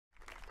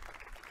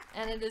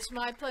And it is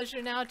my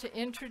pleasure now to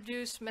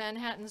introduce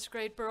Manhattan's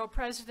great borough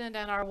president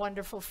and our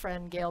wonderful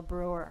friend, Gale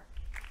Brewer.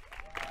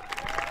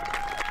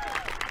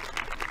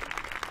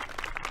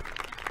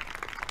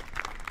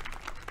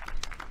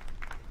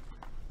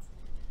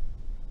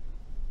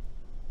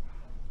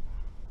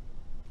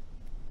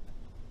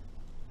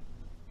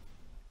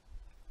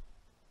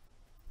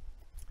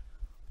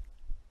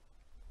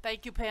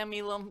 Thank you, Pam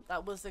Elam.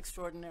 That was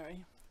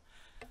extraordinary.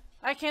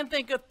 I can't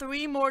think of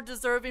three more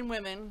deserving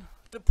women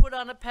to put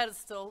on a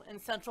pedestal in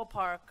Central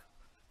Park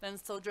than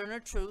Sojourner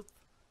Truth,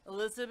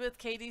 Elizabeth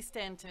Cady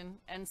Stanton,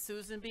 and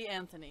Susan B.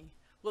 Anthony.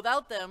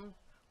 Without them,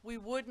 we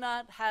would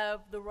not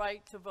have the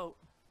right to vote.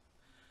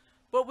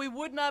 But we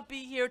would not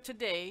be here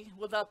today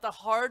without the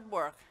hard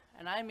work,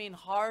 and I mean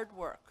hard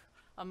work,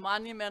 of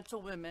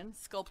monumental women,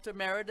 sculptor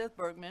Meredith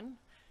Bergman,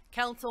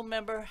 Council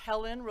Member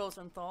Helen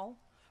Rosenthal,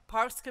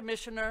 Parks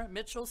Commissioner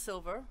Mitchell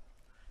Silver,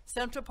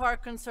 Central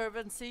Park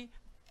Conservancy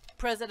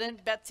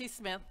President Betsy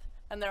Smith,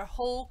 and their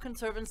whole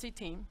Conservancy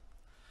team.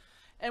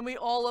 And we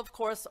all, of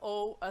course,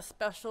 owe a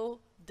special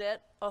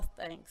debt of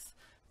thanks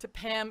to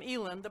Pam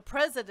Elam, the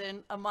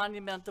president of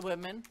Monumental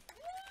Women,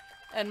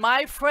 and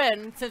my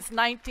friend since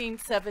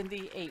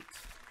 1978.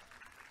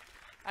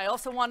 I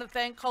also want to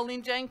thank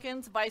Colleen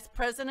Jenkins, Vice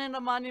President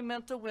of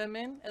Monumental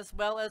Women, as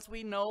well as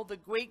we know the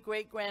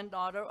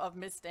great-great-granddaughter of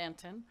Miss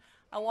Stanton.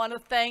 I want to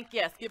thank,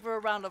 yes, give her a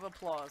round of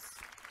applause.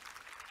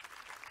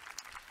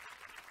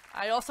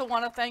 I also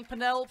want to thank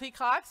Penelope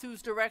Cox,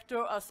 who's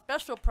Director of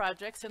Special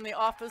Projects in the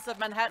Office of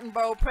Manhattan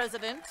Borough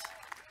President.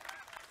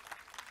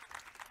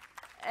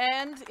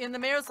 And in the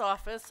Mayor's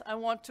Office, I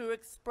want to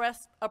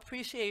express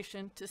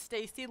appreciation to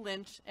Stacy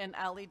Lynch and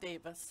Allie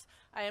Davis.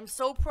 I am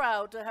so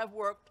proud to have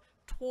worked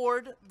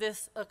toward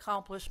this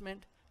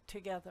accomplishment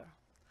together.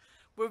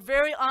 We're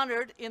very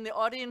honored in the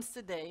audience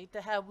today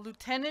to have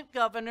Lieutenant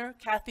Governor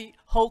Kathy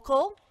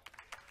Hochul,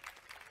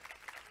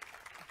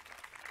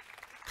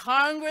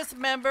 Congress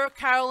member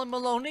Carolyn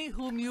Maloney,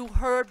 whom you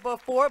heard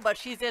before, but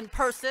she's in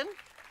person,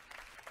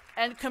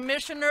 and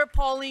Commissioner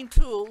Pauline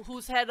Toole,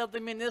 who's head of the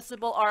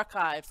Municipal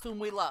Archives, whom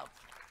we love.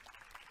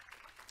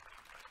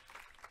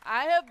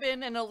 I have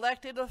been an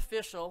elected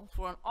official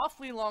for an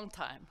awfully long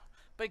time,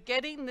 but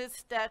getting this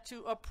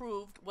statue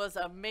approved was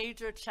a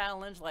major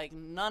challenge like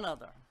none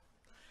other.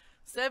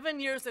 7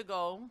 years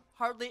ago,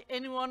 hardly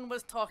anyone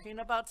was talking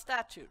about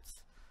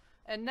statutes,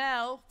 and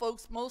now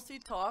folks mostly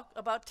talk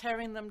about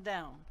tearing them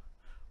down.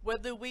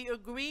 Whether we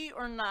agree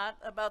or not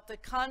about the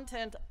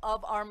content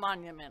of our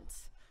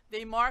monuments,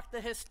 they mark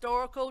the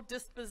historical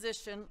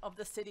disposition of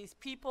the city's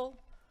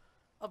people,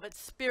 of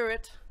its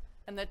spirit,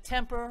 and the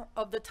temper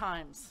of the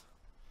times.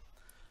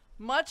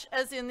 Much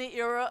as in the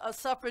era of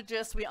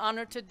suffragists we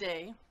honor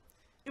today,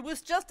 it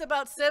was just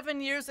about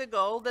 7 years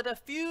ago that a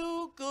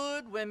few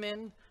good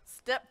women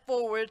stepped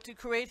forward to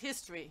create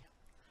history,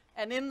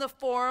 and in the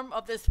form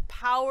of this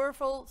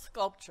powerful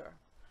sculpture,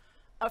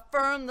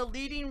 affirm the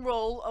leading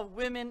role of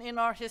women in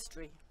our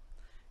history,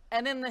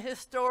 and in the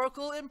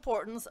historical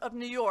importance of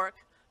New York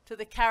to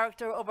the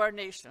character of our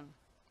nation.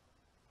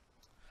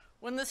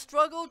 When the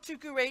struggle to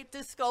create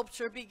this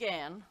sculpture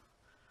began,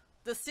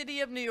 the city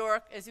of New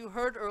York, as you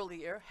heard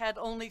earlier, had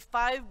only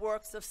 5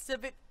 works of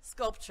civic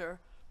sculpture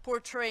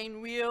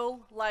portraying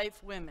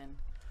real-life women: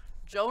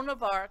 Joan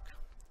of Arc,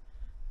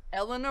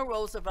 Eleanor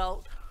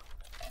Roosevelt,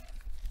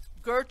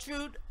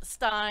 Gertrude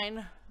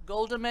Stein,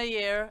 Golda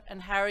Meir,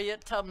 and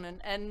Harriet Tubman,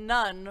 and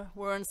none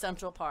were in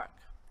Central Park.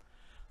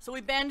 So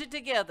we banded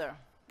together,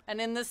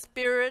 and in the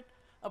spirit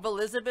of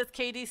Elizabeth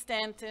Cady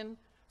Stanton,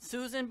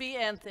 Susan B.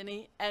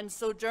 Anthony, and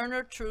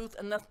Sojourner Truth,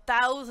 and the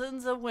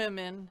thousands of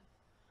women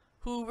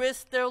who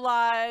risked their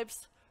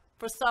lives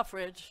for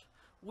suffrage,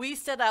 we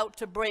set out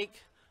to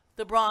break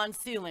the bronze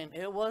ceiling.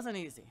 It wasn't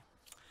easy.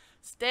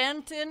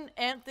 Stanton,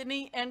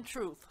 Anthony, and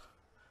Truth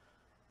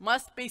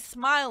must be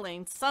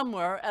smiling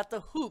somewhere at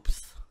the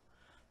hoops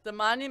the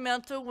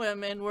monumental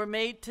women were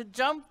made to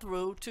jump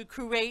through to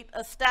create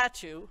a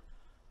statue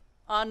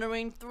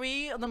honoring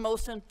 3 of the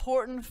most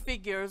important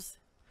figures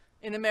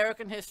in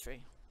American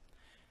history.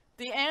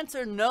 The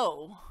answer,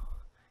 no,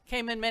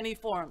 came in many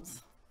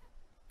forms.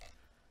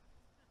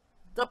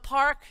 The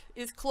park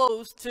is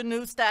closed to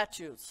new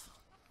statues.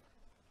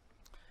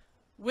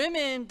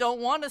 Women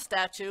don't want a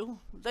statue,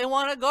 they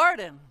want a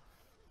garden.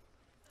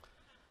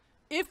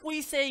 If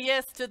we say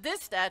yes to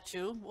this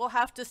statue, we'll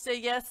have to say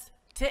yes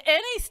to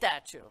any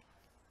statue.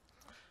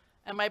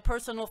 And my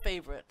personal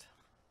favorite,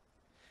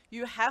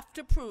 you have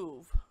to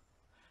prove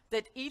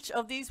that each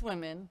of these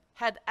women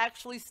had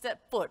actually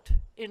set foot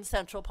in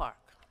Central Park.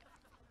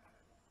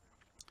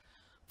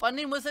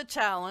 Funding was a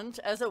challenge,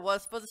 as it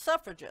was for the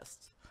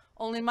suffragists.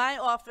 Only my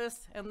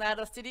office and that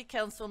of City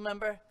Council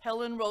member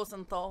Helen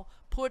Rosenthal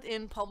put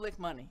in public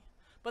money.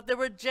 But there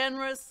were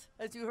generous,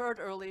 as you heard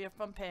earlier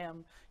from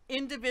Pam,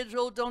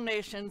 individual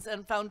donations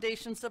and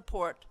foundation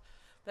support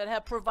that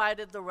have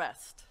provided the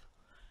rest.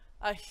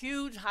 A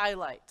huge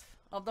highlight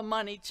of the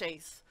money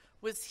chase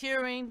was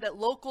hearing that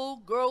local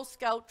Girl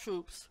Scout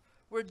troops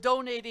were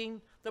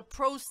donating the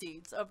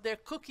proceeds of their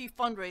cookie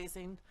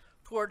fundraising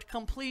toward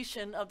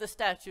completion of the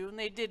statue, and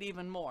they did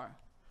even more.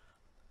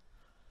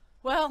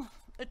 Well,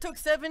 it took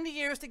 70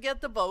 years to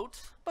get the vote,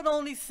 but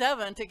only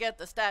 7 to get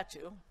the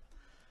statue.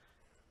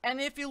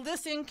 And if you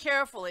listen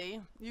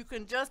carefully, you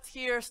can just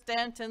hear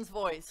Stanton's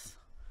voice.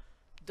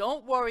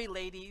 Don't worry,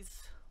 ladies,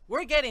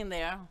 we're getting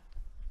there.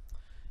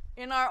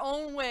 In our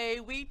own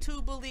way, we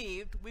too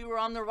believed we were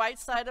on the right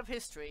side of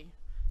history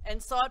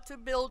and sought to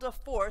build a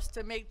force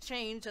to make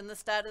change in the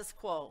status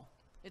quo.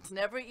 It's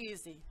never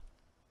easy.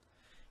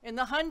 In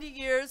the 100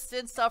 years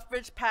since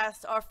suffrage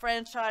passed, our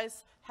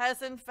franchise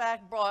has in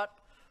fact brought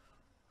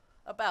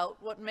about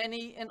what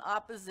many in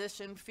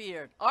opposition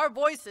feared. Our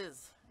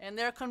voices and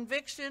their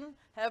conviction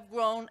have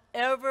grown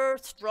ever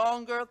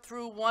stronger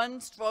through one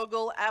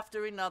struggle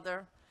after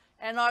another,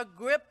 and our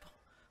grip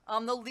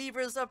on the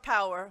levers of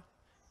power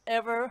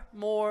ever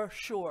more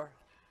sure.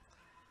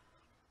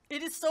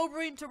 It is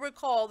sobering to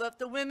recall that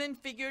the women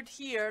figured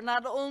here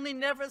not only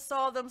never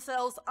saw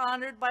themselves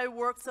honored by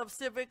works of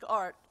civic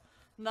art,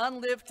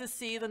 none lived to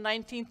see the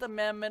 19th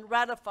Amendment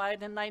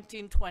ratified in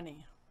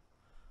 1920.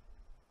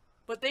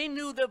 But they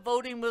knew that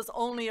voting was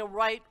only a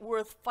right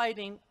worth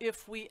fighting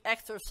if we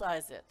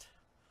exercise it.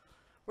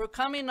 We're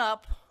coming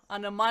up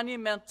on a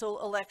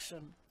monumental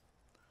election.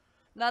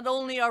 Not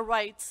only our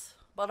rights,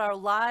 but our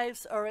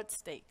lives are at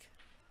stake.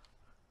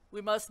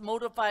 We must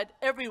motivate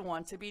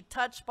everyone to be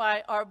touched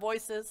by our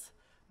voices,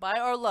 by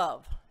our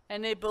love,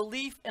 and a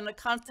belief in a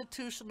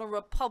constitutional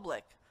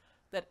republic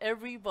that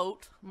every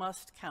vote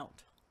must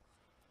count.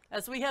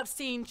 As we have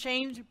seen,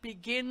 change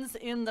begins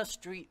in the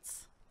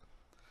streets.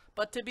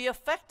 But to be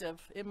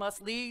effective, it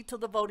must lead to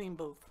the voting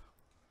booth.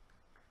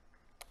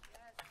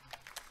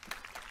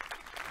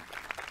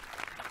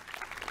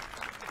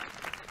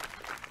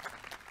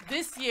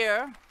 This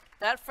year,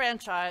 that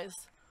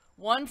franchise,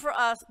 won for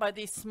us by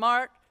these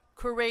smart,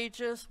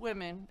 courageous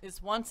women,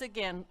 is once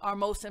again our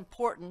most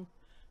important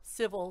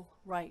civil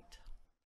right.